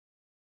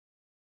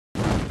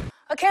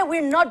Okay,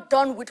 we're not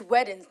done with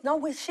weddings. Now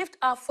we shift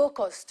our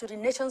focus to the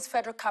nation's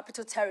federal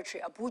capital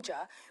territory,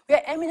 Abuja,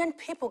 where eminent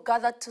people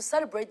gathered to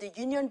celebrate the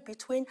union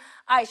between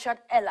Aishat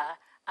Ella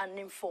and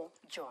Ifong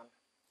John.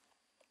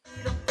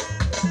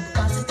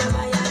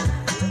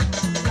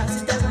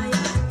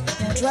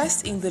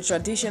 Dressed in the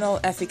traditional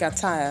Efik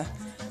attire,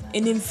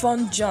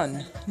 Ifong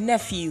John,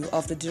 nephew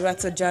of the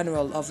Director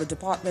General of the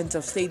Department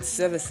of State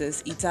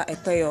Services, Ita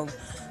Eke Yong,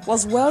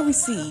 was well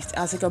received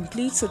as he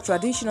completes a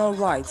traditional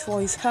rite for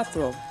his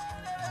heartthrob.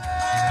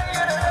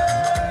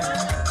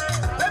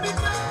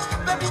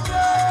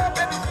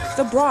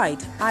 The bride,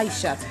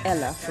 Aishat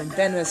Ella from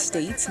Benue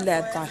State,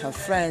 led by her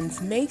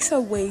friends, makes her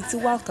way to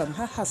welcome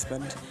her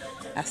husband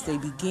as they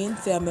begin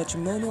their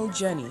matrimonial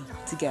journey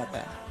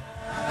together.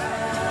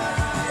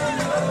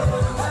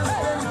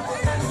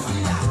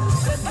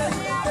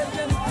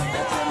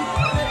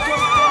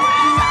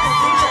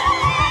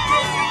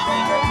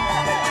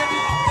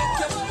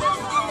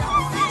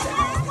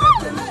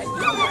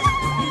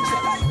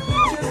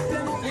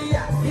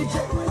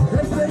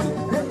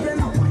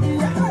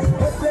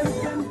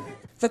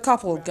 The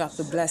couple got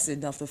the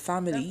blessing of the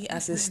family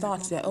as they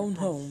start their own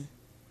home.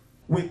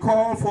 We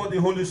call for the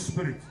Holy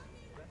Spirit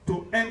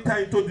to enter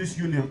into this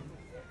union.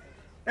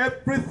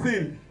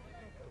 Everything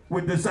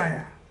we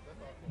desire,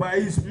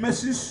 by His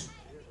mercies,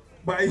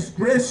 by His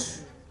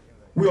grace,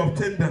 we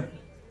obtain them.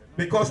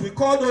 Because we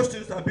call those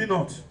things that be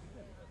not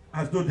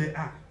as though they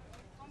are.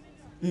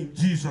 In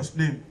Jesus'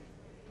 name.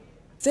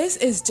 This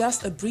is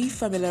just a brief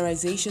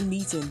familiarization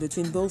meeting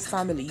between both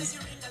families,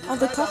 and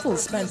the couple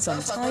spent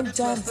some time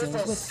dancing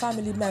with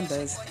family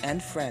members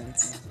and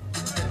friends.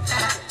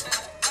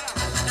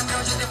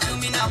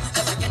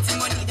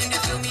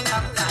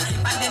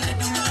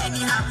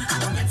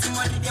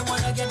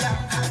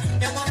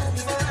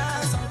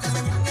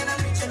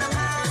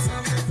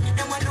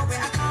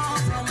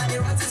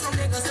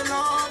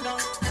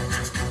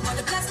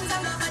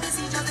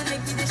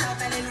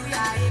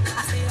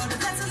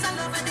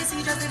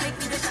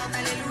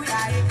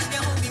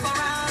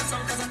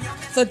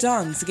 The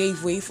dance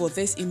gave way for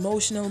this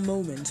emotional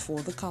moment for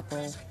the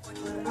couple.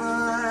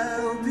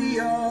 I'll be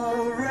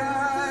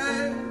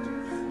alright.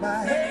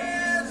 My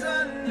head's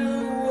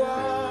underwater,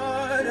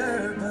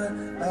 but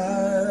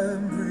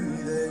I'm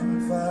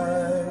breathing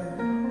fine.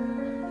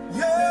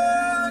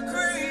 You're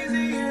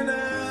crazy and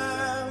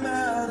I'm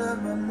out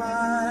of my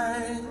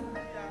mind.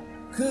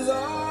 'Cause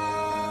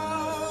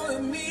all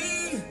of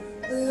me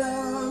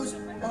loves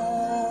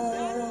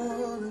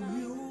all of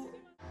you.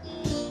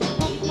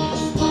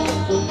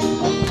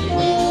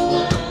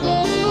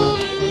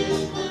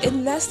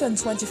 In less than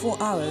 24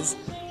 hours,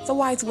 the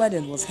white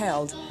wedding was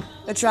held,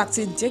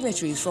 attracting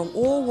dignitaries from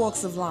all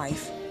walks of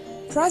life.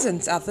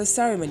 Present at the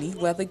ceremony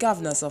were the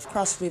governors of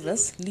Cross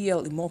Rivers,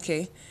 Liel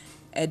Imoke,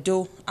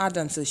 Edo,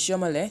 Adams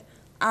Shomale,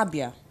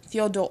 Abia,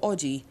 Theodore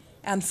Oji,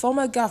 and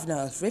former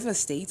governor of River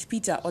State,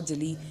 Peter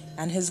Odili,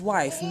 and his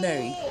wife,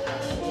 Mary.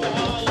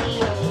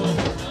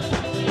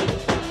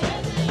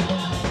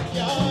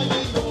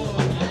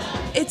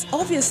 It's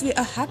obviously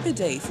a happy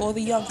day for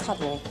the young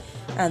couple,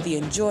 and they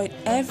enjoyed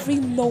every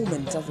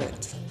moment of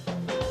it.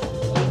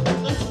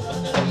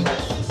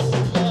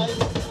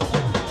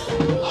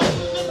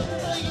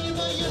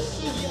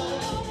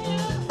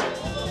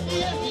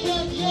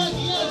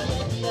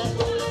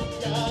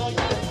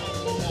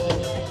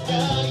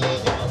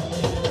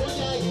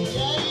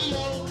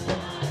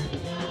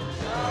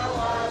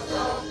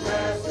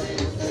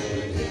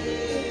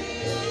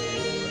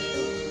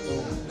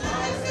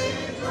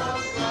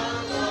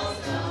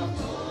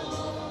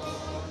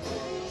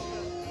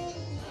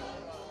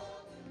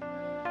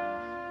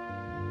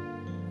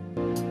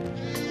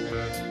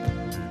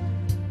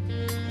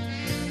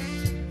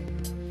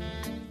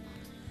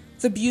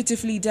 The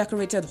beautifully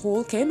decorated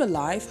hall came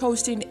alive,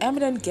 hosting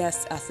eminent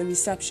guests at the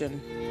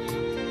reception.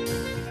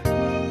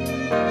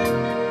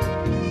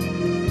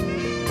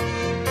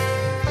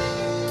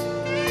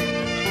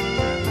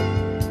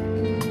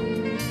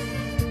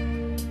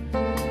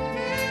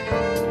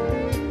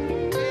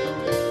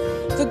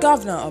 The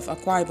governor of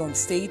Akwa Ibom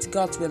State,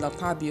 Godswill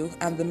Akpabio,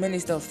 and the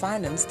Minister of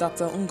Finance,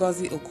 Dr.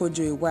 Ngozi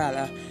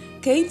Okonjo-Iweala,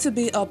 came to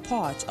be a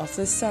part of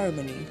this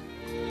ceremony.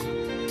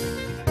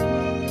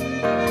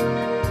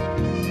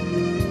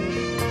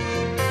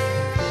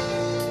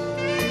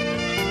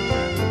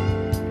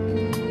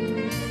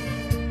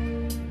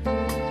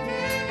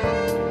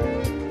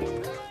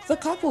 The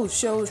couple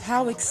showed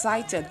how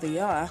excited they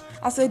are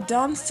as they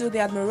dance to the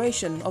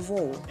admiration of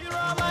all.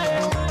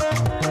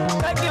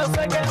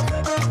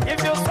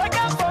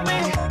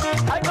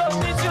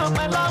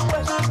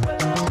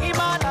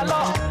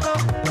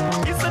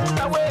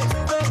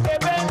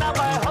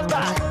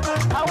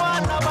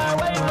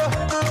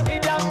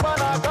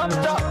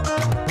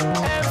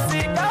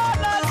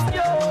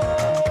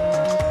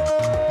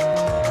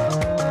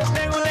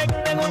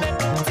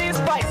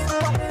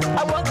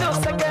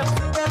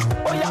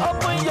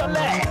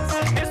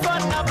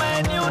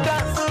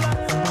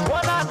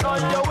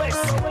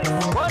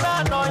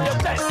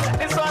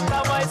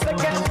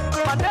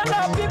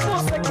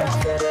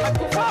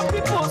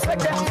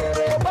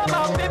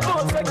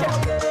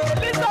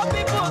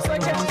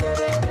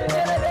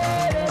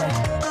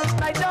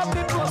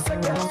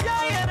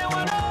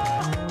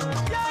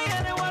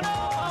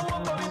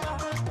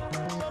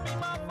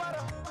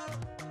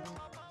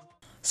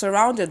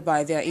 Surrounded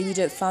by their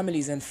immediate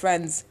families and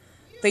friends,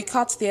 they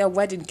cut their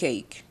wedding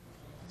cake.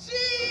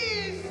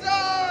 Jesus!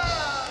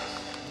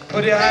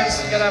 Put your hands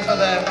together for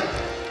them.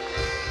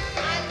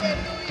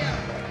 Hallelujah.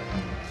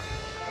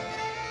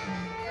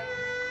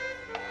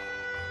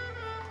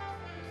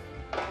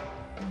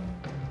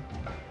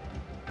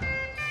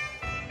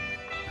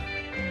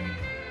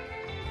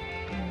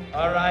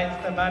 All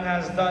right, the man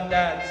has done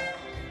that,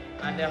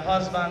 and the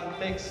husband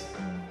picks.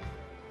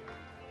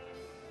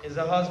 It's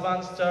the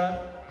husband's turn.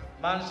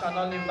 Man shall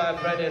not live by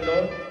bread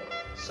alone.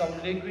 Some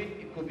liquid,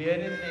 it could be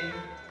anything.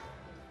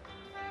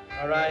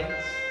 All right.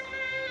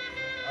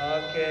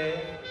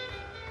 Okay.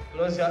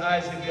 Close your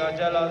eyes if you are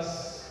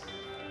jealous.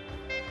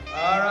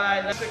 All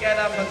right, let's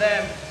together for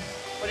them.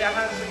 Put your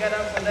hands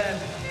together for them.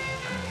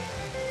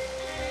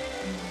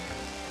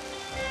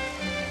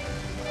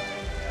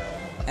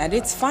 And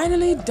it's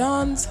finally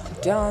dance,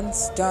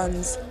 dance,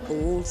 dance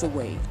all the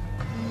way.